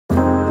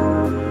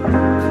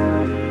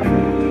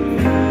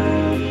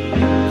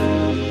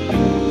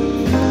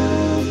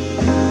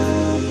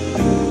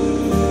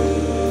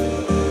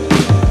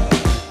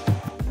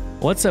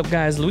What's up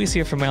guys, Luis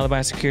here from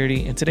Alibi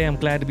Security, and today I'm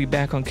glad to be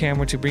back on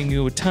camera to bring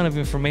you a ton of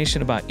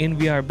information about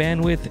NVR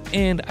bandwidth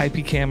and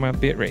IP camera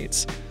bit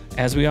rates.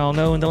 As we all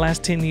know, in the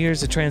last 10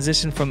 years, the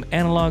transition from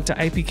analog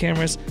to IP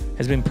cameras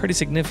has been pretty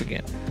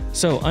significant.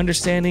 So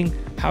understanding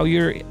how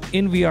your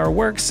NVR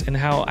works and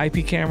how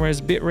IP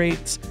cameras bit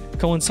rates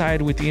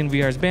coincide with the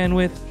NVR's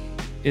bandwidth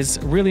is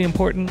really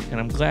important, and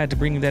I'm glad to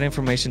bring you that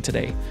information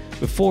today.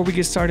 Before we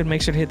get started,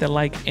 make sure to hit that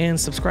like and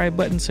subscribe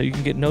button so you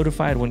can get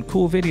notified when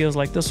cool videos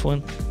like this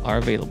one are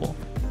available.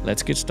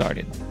 Let's get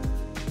started.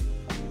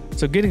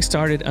 So getting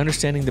started,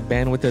 understanding the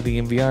bandwidth of the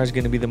NVR is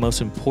going to be the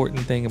most important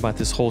thing about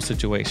this whole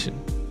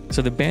situation.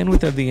 So the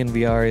bandwidth of the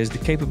NVR is the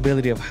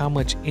capability of how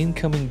much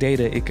incoming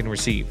data it can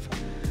receive.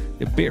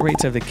 The bit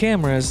rates of the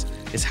cameras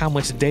is how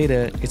much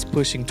data it's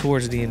pushing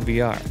towards the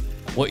NVR.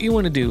 What you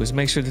want to do is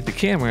make sure that the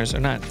cameras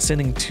are not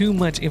sending too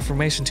much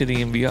information to the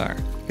NVR,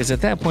 because at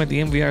that point the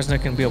NVR is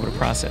not going to be able to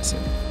process it.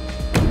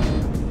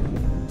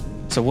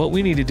 So what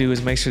we need to do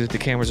is make sure that the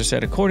cameras are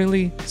set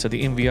accordingly so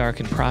the NVR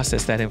can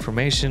process that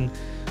information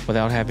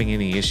without having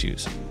any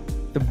issues.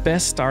 The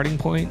best starting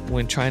point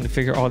when trying to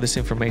figure all this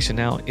information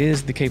out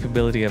is the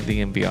capability of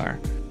the NVR.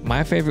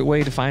 My favorite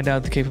way to find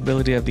out the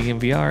capability of the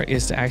NVR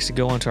is to actually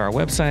go onto our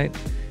website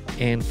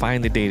and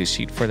find the data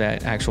sheet for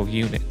that actual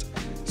unit.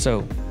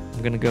 So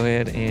I'm going to go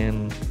ahead,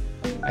 and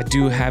I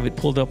do have it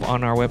pulled up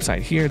on our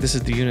website here. This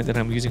is the unit that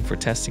I'm using for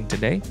testing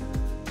today.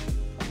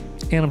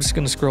 And I'm just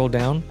going to scroll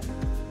down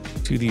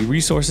to the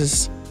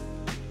resources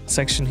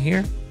section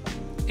here.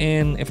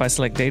 And if I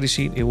select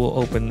datasheet, it will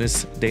open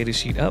this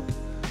datasheet up.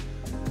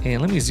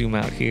 And let me zoom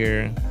out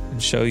here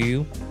and show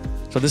you.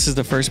 So this is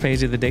the first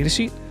page of the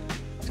datasheet.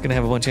 It's going to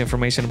have a bunch of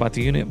information about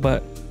the unit,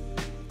 but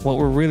what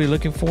we're really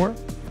looking for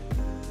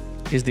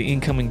is the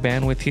incoming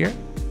bandwidth here.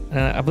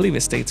 I believe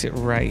it states it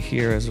right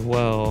here as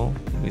well.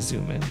 Let me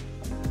zoom in.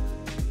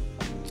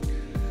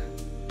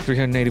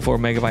 384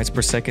 megabytes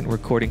per second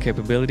recording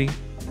capability.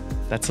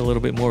 That's a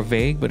little bit more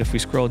vague, but if we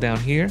scroll down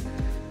here,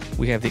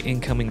 we have the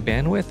incoming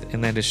bandwidth,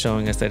 and that is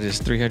showing us that it is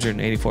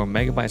 384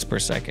 megabytes per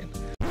second.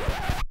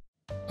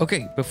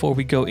 Okay, before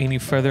we go any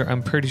further,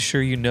 I'm pretty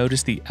sure you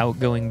noticed the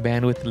outgoing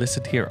bandwidth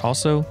listed here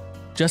also.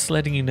 Just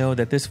letting you know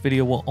that this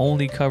video will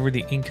only cover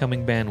the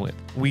incoming bandwidth.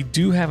 We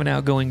do have an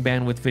outgoing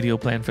bandwidth video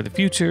plan for the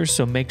future,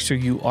 so make sure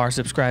you are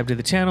subscribed to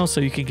the channel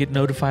so you can get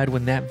notified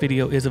when that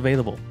video is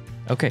available.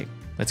 Okay,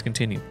 let's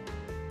continue.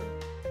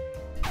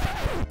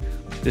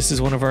 This is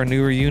one of our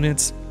newer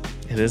units.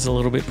 It is a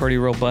little bit pretty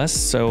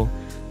robust, so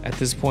at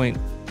this point,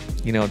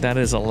 you know, that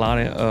is a lot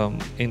of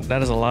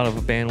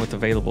bandwidth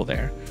available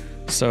there.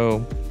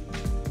 So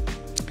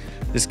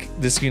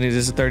this unit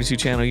is a 32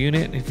 channel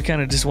unit. If you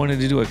kind of just wanted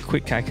to do a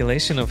quick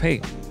calculation of,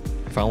 hey,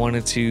 if I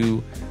wanted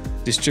to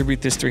distribute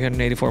this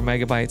 384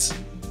 megabytes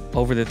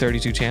over the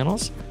 32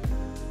 channels,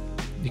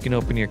 you can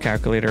open your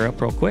calculator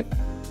up real quick,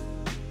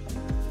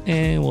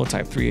 and we'll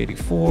type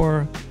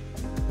 384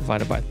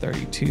 divided by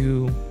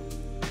 32,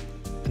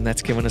 and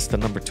that's giving us the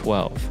number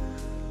 12.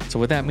 So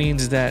what that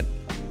means is that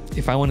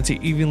if I wanted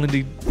to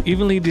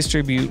evenly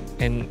distribute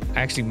and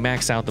actually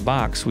max out the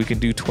box, we can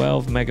do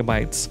 12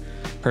 megabytes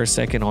per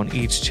second on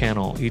each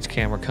channel, each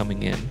camera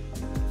coming in,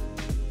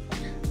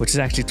 which is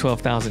actually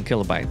 12,000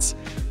 kilobytes.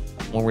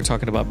 When we're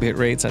talking about bit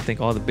rates, I think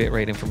all the bit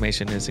rate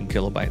information is in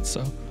kilobytes.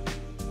 So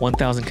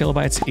 1,000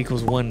 kilobytes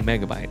equals 1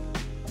 megabyte.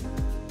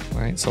 All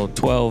right, so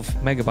 12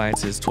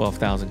 megabytes is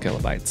 12,000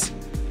 kilobytes.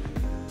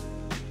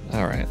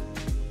 All right.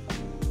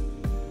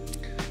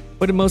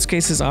 But in most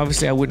cases,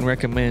 obviously, I wouldn't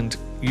recommend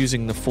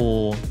using the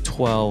full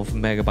 12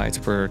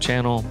 megabytes per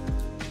channel.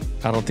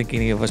 I don't think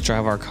any of us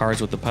drive our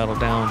cars with the pedal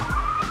down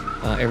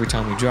every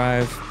time we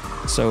drive.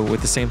 So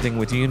with the same thing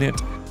with unit,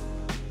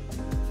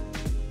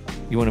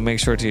 you want to make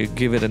sure to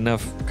give it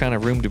enough kind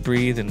of room to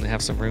breathe and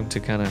have some room to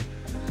kind of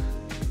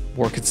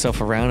work itself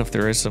around if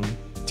there is some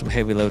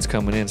heavy loads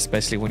coming in,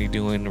 especially when you're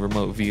doing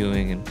remote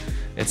viewing and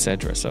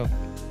etc. So,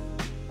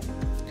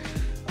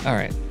 all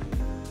right.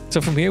 So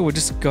from here, we'll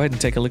just go ahead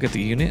and take a look at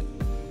the unit,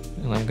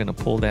 and I'm going to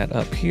pull that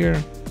up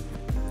here.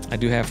 I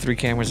do have 3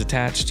 cameras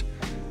attached.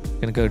 I'm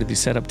going to go to the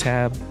setup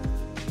tab,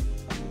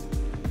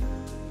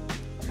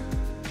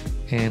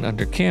 and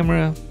under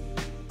camera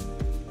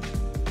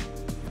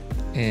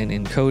and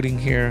encoding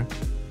here.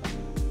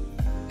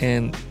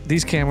 And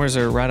these cameras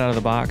are right out of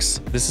the box.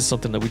 This is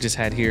something that we just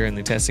had here in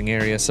the testing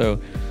area, so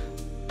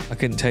I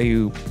couldn't tell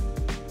you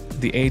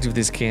the age of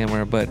this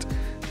camera, but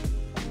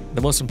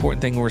the most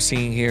important thing we're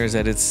seeing here is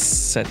that it's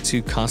set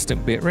to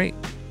constant bit rate.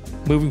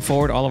 Moving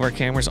forward, all of our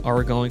cameras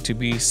are going to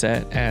be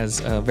set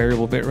as a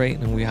variable bit rate,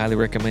 and we highly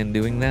recommend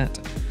doing that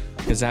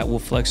because that will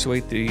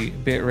fluctuate the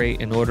bit rate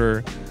in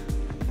order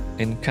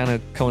and kind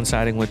of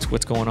coinciding with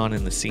what's going on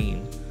in the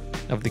scene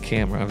of the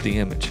camera, of the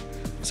image.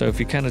 So if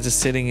you're kind of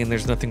just sitting and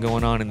there's nothing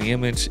going on in the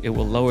image, it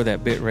will lower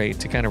that bit rate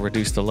to kind of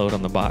reduce the load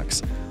on the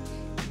box.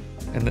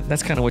 And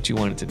that's kind of what you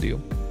want it to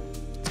do.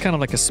 It's kind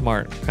of like a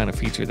smart kind of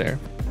feature there.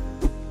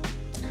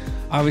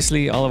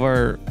 Obviously, all of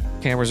our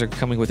cameras are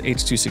coming with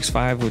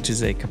H.265, which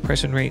is a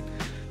compression rate.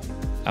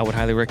 I would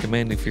highly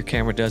recommend, if your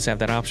camera does have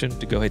that option,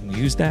 to go ahead and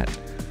use that.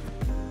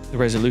 The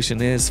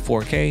resolution is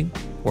 4K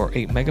or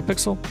 8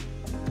 megapixel.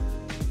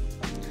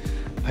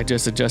 I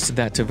just adjusted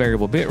that to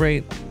variable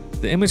bitrate.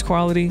 The image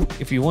quality,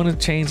 if you want to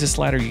change the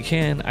slider, you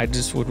can. I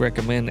just would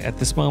recommend at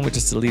this moment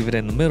just to leave it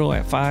in the middle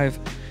at 5.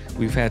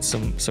 We've had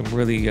some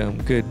really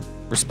good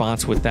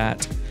response with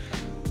that.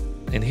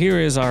 And here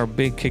is our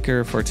big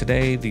kicker for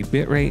today, the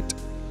bitrate.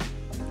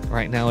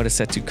 Right now it is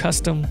set to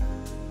custom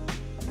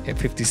at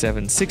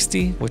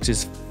 5760, which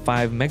is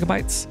 5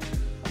 megabytes.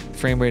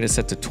 Frame rate is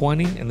set to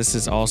 20, and this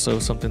is also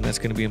something that's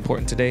going to be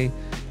important today.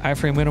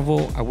 Iframe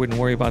interval, I wouldn't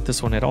worry about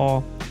this one at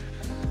all.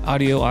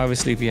 Audio,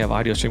 obviously, if you have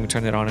audio streaming,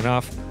 turn that on and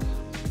off.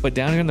 But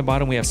down here in the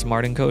bottom, we have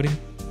smart encoding.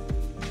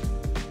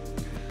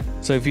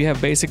 So if you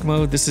have basic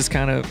mode, this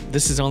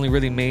is only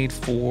really made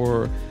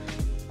for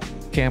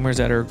cameras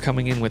that are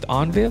coming in with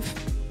OnViv.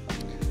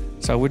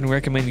 So I wouldn't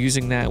recommend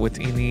using that with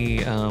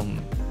any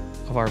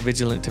of our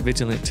vigilant to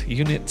vigilant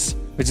units,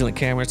 vigilant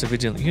cameras to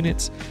vigilant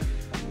units.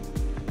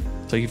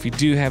 So if you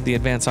do have the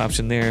advanced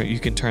option there, you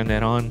can turn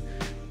that on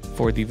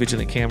for the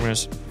vigilant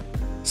cameras.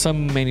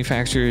 Some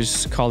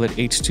manufacturers call it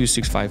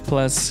H.265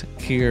 Plus.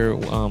 Here,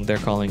 they're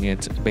calling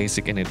it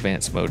basic and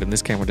advanced mode, and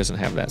this camera doesn't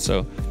have that.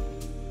 So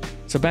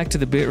back to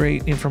the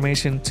bitrate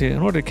information. In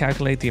order to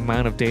calculate the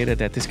amount of data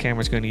that this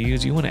camera is going to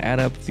use, you want to add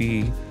up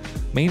the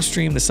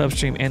mainstream, the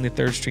substream, and the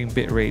third stream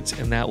bit rates,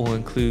 and that will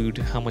include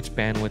how much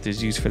bandwidth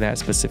is used for that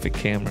specific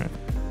camera.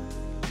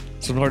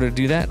 So in order to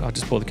do that, I'll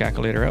just pull the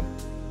calculator up.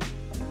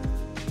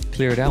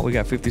 Clear it out. We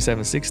got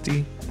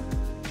 5760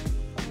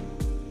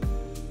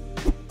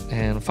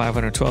 and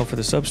 512 for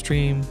the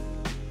substream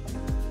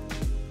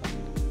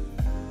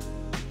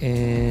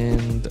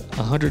and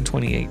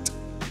 128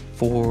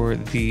 for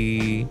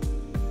the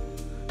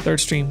third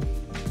stream,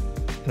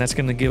 and that's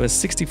going to give us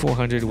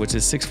 6400, which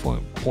is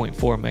 6.4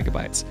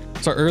 megabytes.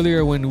 So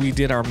earlier when we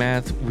did our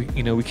math, we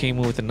came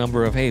in with a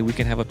number of, hey, we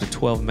can have up to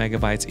 12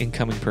 megabytes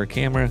incoming per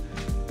camera,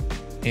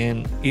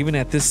 and even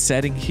at this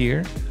setting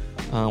here,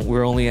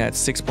 we're only at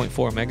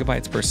 6.4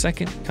 megabytes per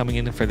second coming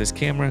in for this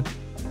camera.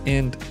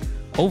 And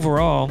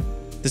overall,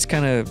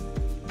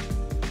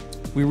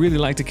 we really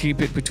like to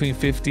keep it between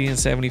 50 and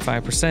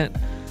 75%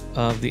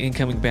 of the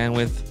incoming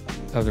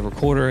bandwidth of the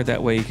recorder.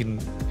 That way you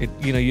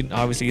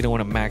obviously you don't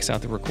want to max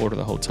out the recorder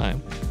the whole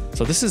time.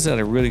 So this is at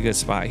a really good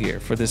spot here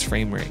for this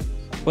frame rate.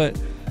 But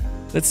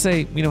let's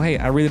say, hey,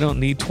 I really don't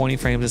need 20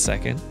 frames a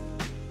second.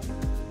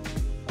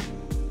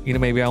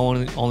 Maybe I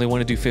only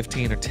want to do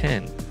 15 or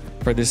 10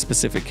 for this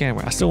specific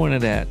camera. I still want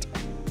it at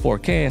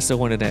 4K. I still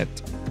want it at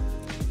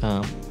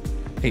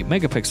 8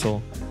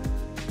 megapixel.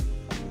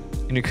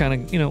 And you're kind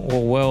of,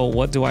 well,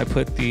 what do I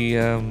put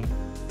the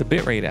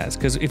bit rate as?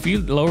 Because if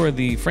you lower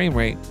the frame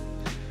rate,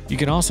 you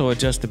can also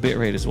adjust the bit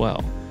rate as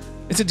well.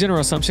 It's a general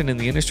assumption in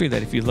the industry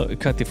that if you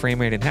cut the frame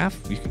rate in half,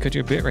 you can cut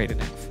your bit rate in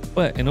half.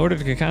 But in order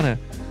to kind of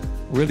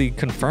really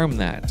confirm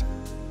that,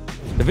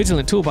 the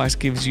Vigilant Toolbox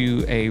gives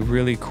you a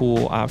really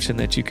cool option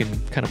that you can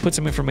kind of put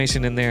some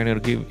information in there, and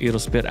it'll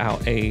spit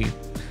out a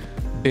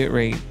bit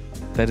rate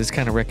that is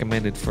kind of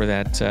recommended for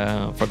that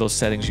for those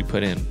settings you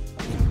put in.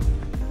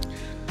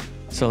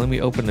 So let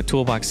me open the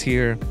toolbox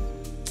here,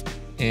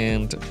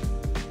 and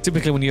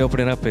typically when you open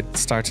it up, it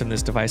starts in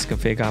this device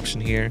config option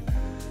here.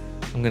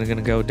 I'm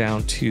gonna go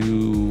down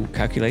to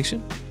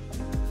calculation,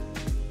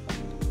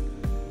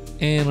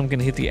 and I'm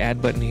gonna hit the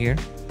add button here.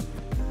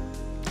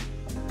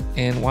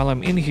 And while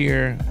I'm in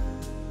here,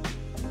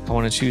 I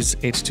want to choose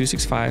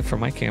H.265 for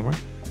my camera,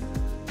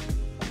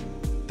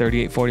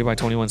 3840 by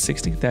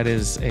 2160. That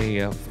is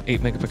a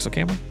 8 megapixel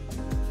camera.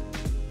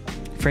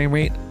 Frame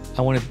rate,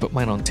 I want to put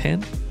mine on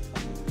 10.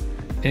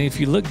 And if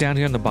you look down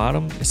here on the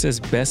bottom, it says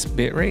best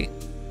bit rate.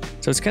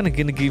 So it's kind of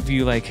going to give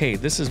you like, hey,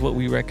 this is what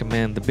we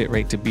recommend the bit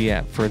rate to be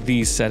at for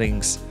these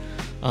settings.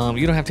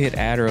 You don't have to hit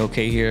add or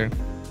OK here.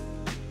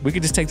 We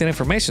could just take that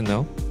information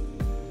though,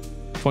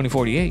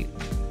 2048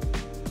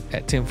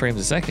 at 10 frames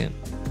a second,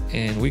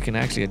 and we can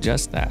actually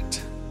adjust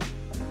that.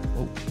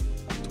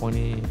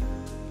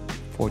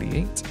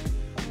 2048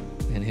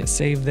 and hit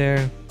save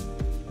there.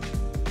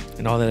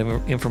 And all that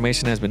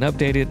information has been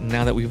updated. And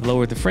now that we've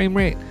lowered the frame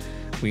rate,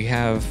 we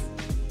have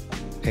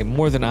a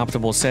more than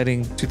optimal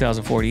setting,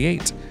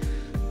 2048,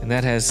 and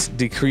that has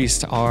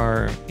decreased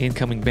our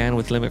incoming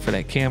bandwidth limit for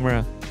that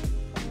camera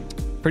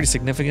pretty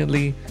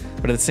significantly.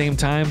 But at the same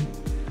time,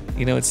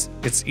 it's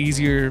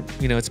easier,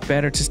 it's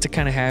better just to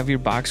kind of have your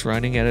box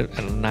running at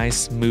a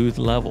nice smooth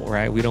level,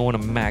 right? We don't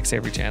want to max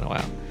every channel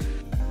out.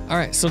 All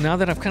right, so now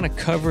that I've kind of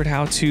covered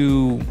how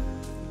to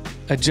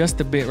adjust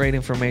the bitrate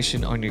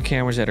information on your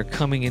cameras that are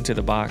coming into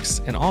the box,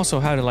 and also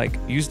how to like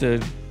use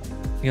the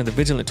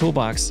Vigilant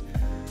Toolbox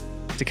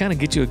to kind of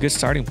get you a good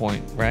starting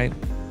point, right?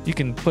 You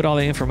can put all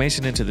the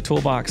information into the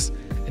toolbox,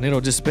 and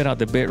it'll just spit out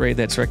the bitrate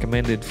that's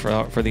recommended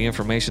for the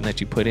information that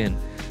you put in.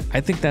 I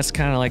think that's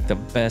kind of like the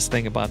best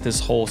thing about this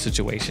whole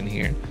situation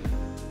here.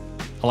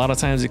 A lot of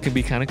times it can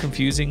be kind of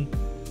confusing.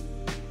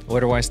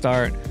 Where do I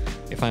start?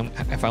 If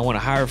I want a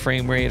higher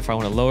frame rate, if I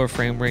want a lower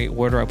frame rate,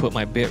 where do I put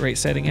my bitrate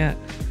setting at?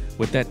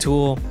 With that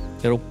tool,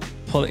 it'll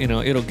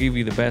give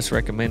you the best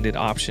recommended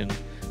option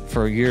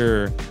for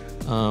your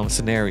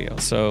scenario.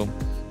 So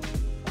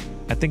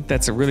I think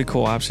that's a really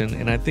cool option.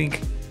 And I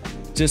think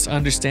just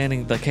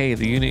understanding like, hey,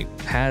 the unit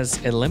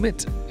has a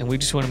limit and we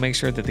just want to make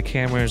sure that the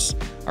cameras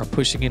are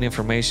pushing in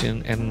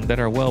information and that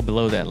are well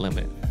below that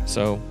limit.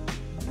 So,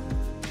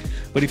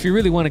 but if you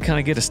really want to kind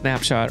of get a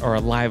snapshot or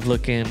a live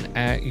look in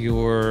at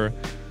your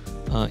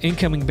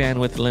incoming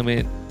bandwidth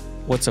limit,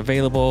 what's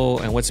available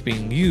and what's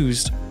being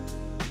used,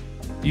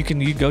 you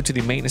go to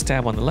the maintenance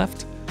tab on the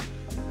left,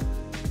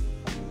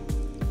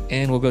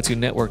 and we'll go to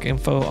network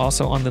info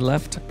also on the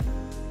left.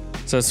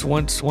 So it's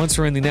once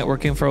we're in the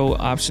network info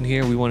option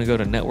here, we want to go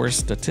to network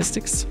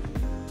statistics,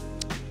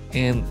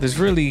 and there's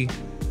really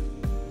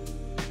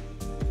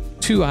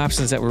two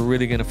options that we're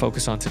really going to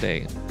focus on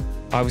today.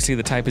 Obviously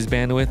the type is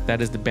bandwidth.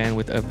 That is the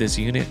bandwidth of this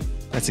unit.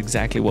 That's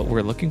exactly what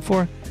we're looking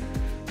for.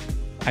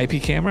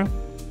 IP camera,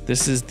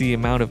 this is the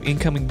amount of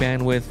incoming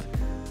bandwidth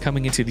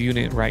coming into the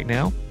unit right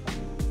now.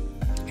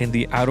 And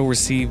the auto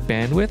receive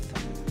bandwidth,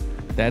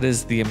 that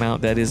is the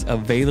amount that is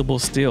available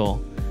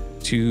still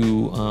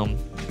to,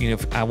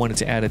 if I wanted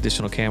to add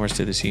additional cameras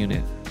to this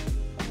unit.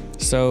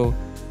 So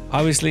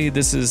obviously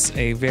this is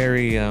a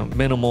very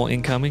minimal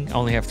incoming. I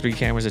only have 3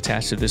 cameras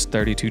attached to this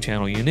 32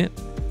 channel unit.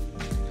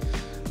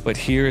 But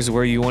here's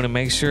where you want to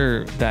make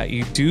sure that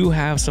you do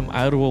have some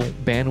idle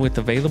bandwidth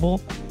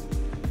available,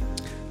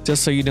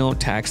 just so you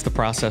don't tax the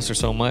processor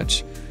so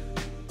much.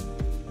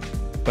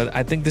 But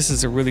I think this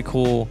is a really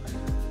cool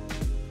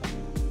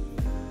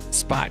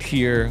spot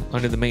here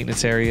under the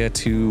maintenance area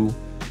to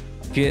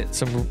get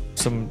some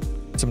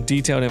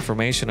detailed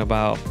information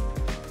about,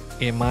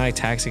 am I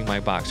taxing my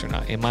box or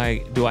not?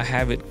 Do I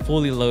have it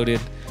fully loaded?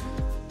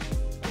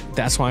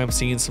 That's why I'm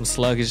seeing some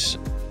sluggish,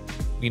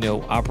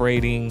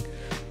 operating.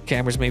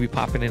 Cameras maybe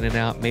popping in and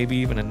out, maybe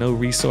even a no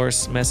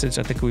resource message.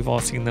 I think we've all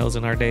seen those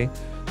in our day,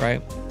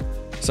 right?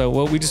 So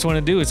what we just want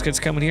to do is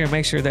just come in here and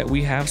make sure that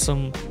we have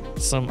some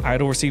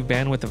idle receive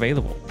bandwidth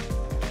available.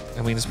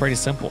 I mean, it's pretty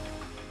simple.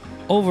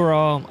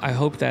 Overall, I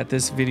hope that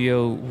this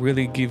video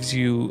really gives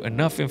you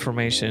enough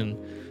information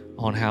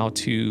on how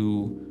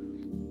to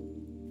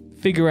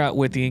figure out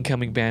what the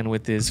incoming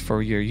bandwidth is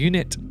for your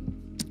unit,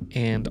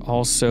 and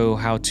also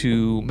how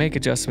to make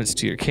adjustments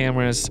to your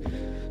cameras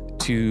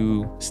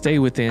to stay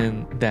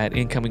within that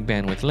incoming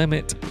bandwidth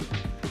limit.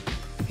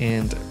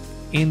 And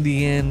in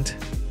the end,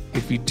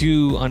 if you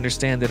do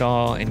understand it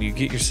all and you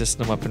get your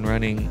system up and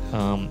running,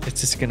 it's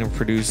just going to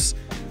produce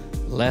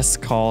less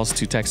calls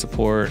to tech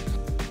support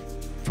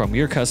from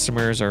your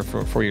customers or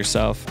for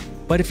yourself.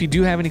 But if you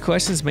do have any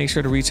questions, make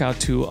sure to reach out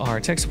to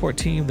our tech support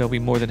team. They'll be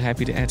more than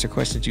happy to answer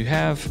questions you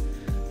have.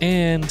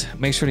 And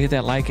make sure to hit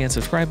that like and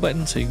subscribe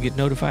button so you can get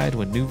notified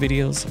when new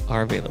videos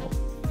are available.